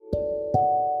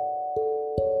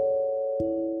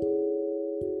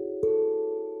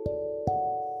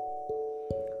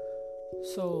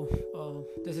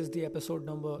This is the episode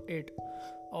number 8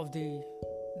 of the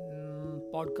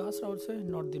podcast, I would say,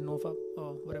 not the NoFap,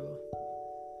 whatever.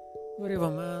 Whatever,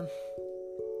 man.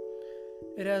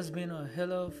 It has been a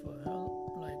hell of a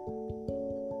hell.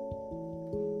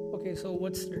 Okay, so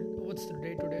what's the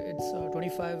date today? It's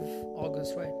 25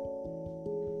 August, right?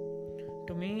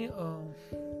 To me,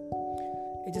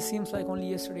 it just seems like only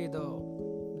yesterday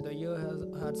the year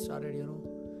had started,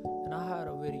 and I had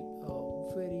a very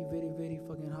very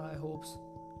fucking high hopes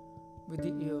with the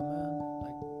year, man.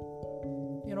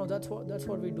 That's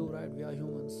what we do, right? We are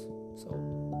humans. So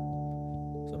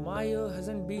my year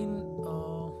hasn't been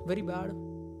very bad.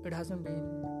 It hasn't been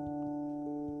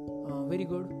very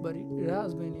good, but it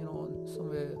has been,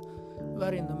 somewhere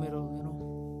very in the middle,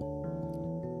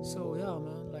 So yeah,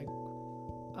 man.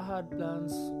 I had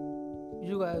plans.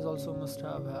 You guys also must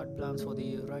have had plans for the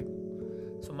year, right?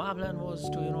 So my plan was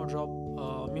to drop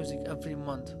music every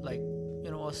month,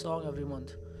 a song every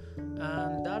month,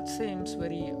 and that seems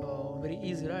very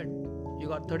easy, right? You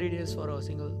got 30 days for a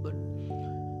single, but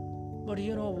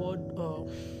you know what,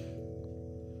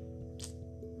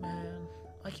 man,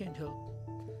 I can't help.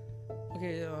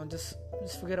 Okay, just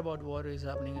forget about what is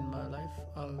happening in my life.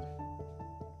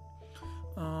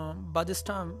 By this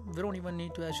time, we don't even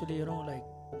need to actually,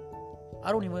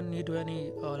 I don't even need to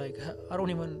I don't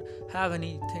even have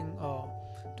anything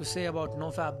to say about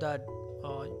NoFap that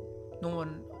no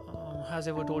one has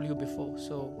ever told you before.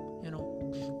 So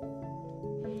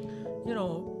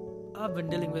I've been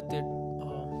dealing with it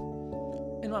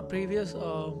in my previous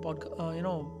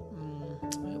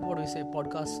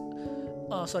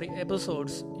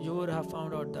episodes. You would have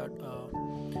found out that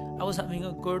I was having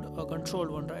a good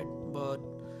controlled one, right? But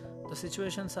the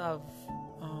situations have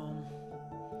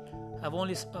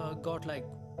only got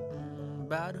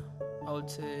bad. I would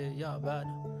say, yeah, bad.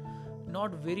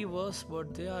 Not very worse,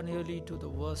 but they are nearly to the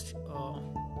worst.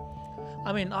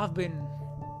 I've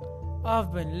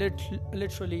been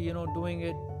literally, doing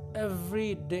it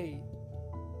every day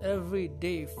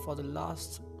for the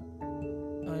last,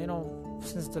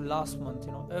 since the last month,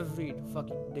 every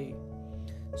fucking day.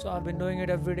 So I've been doing it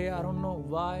every day. I don't know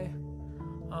why.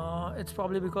 It's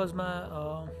probably because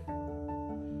my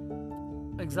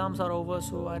exams are over,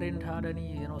 so I didn't have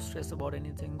any stress about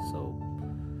anything. So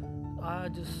I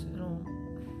just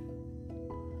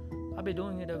I'll be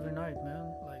doing it every night, man.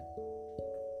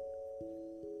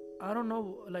 I don't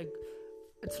know,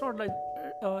 it's not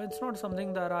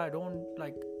something that I don't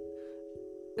like.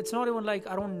 It's not even I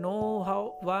don't know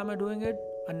why am I doing it.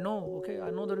 I know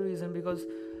the reason, because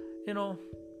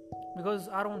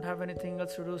I don't have anything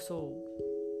else to do. So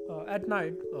at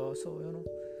night, so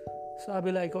I'll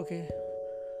be like, okay,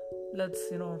 let's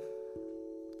feel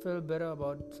better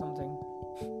about something,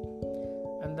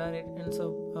 and then it ends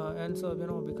up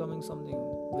becoming something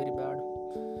very bad.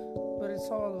 But it's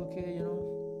all okay.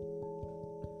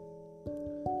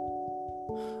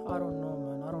 I don't know,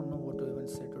 man. I don't know what to even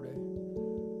say today.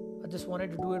 I just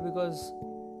wanted to do it because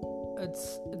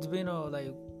it's been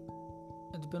like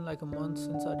a month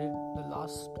since I did the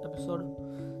last episode,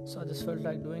 so I just felt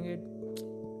like doing it,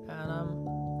 and I'm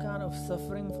kind of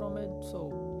suffering from it.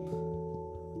 So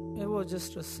it was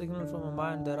just a signal from my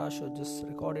mind that I should just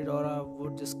record it, or I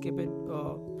would just skip it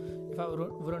if I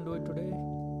wouldn't do it today.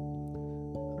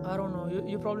 I don't know.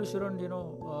 You probably shouldn't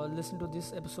listen to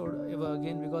this episode ever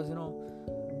again, because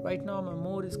right now my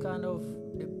mood is kind of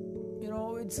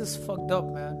it's just fucked up,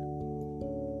 man.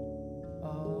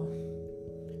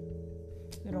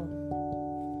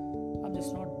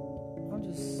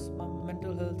 My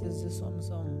mental health is just on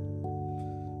some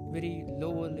very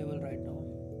lower level right now.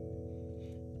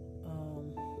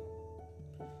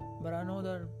 But I know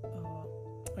that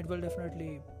it will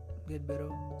definitely get better.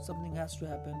 Something has to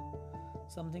happen.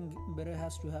 Something better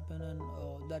has to happen, and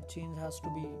that change has to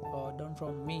be done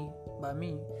by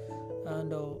me.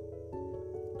 And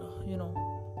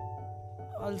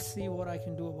I'll see what I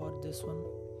can do about this one,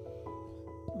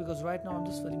 because right now I'm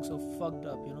just feeling so fucked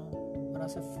up. When I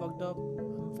say fucked up,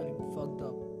 I'm feeling fucked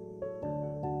up.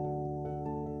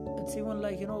 It's even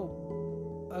I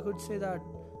could say that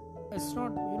it's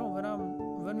not,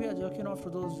 when we are jerking off to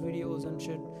those videos and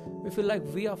shit, we feel like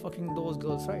we are fucking those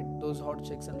girls, right? Those hot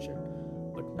chicks and shit.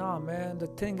 But nah, man, the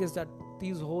thing is that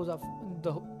these hoes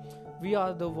we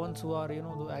are the ones who are,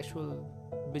 the actual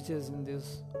bitches in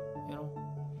this,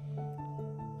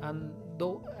 and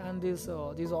these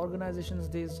organizations,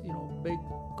 these, big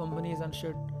companies and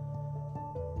shit,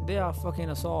 they are fucking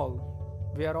us all.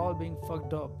 We are all being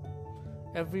fucked up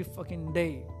every fucking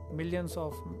day. Millions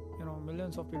of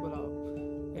people are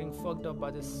getting fucked up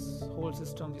by this whole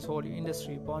system, this whole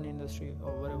industry, porn industry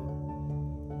or whatever.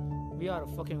 we are a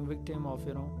fucking victim of,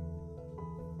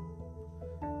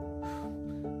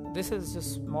 this is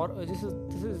just this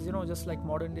is just like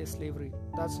modern day slavery.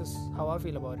 That's just how I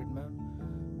feel about it, man.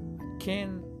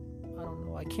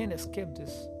 I can't escape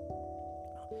this.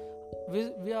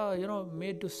 We are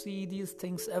made to see these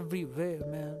things everywhere,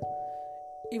 man.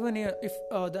 Even if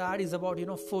the ad is about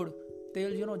food,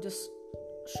 they'll just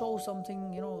show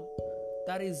something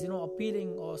that is appealing,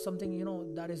 or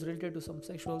something that is related to some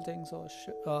sexual things or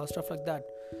stuff like that.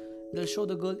 They'll show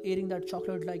the girl eating that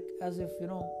chocolate like as if you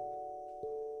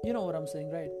know what I'm saying,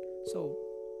 right? So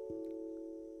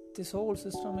this whole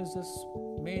system is just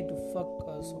made to fuck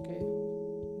us, okay?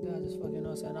 They are just fucking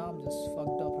us, and I'm just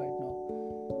fucked up right now.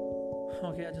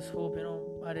 Okay, I just hope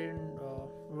I didn't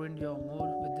ruin your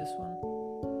mood with this one.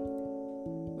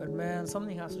 But man,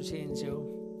 something has to change, yo.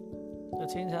 The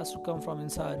change has to come from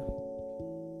inside.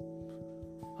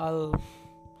 I'll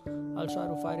try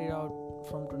to fight it out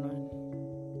from tonight.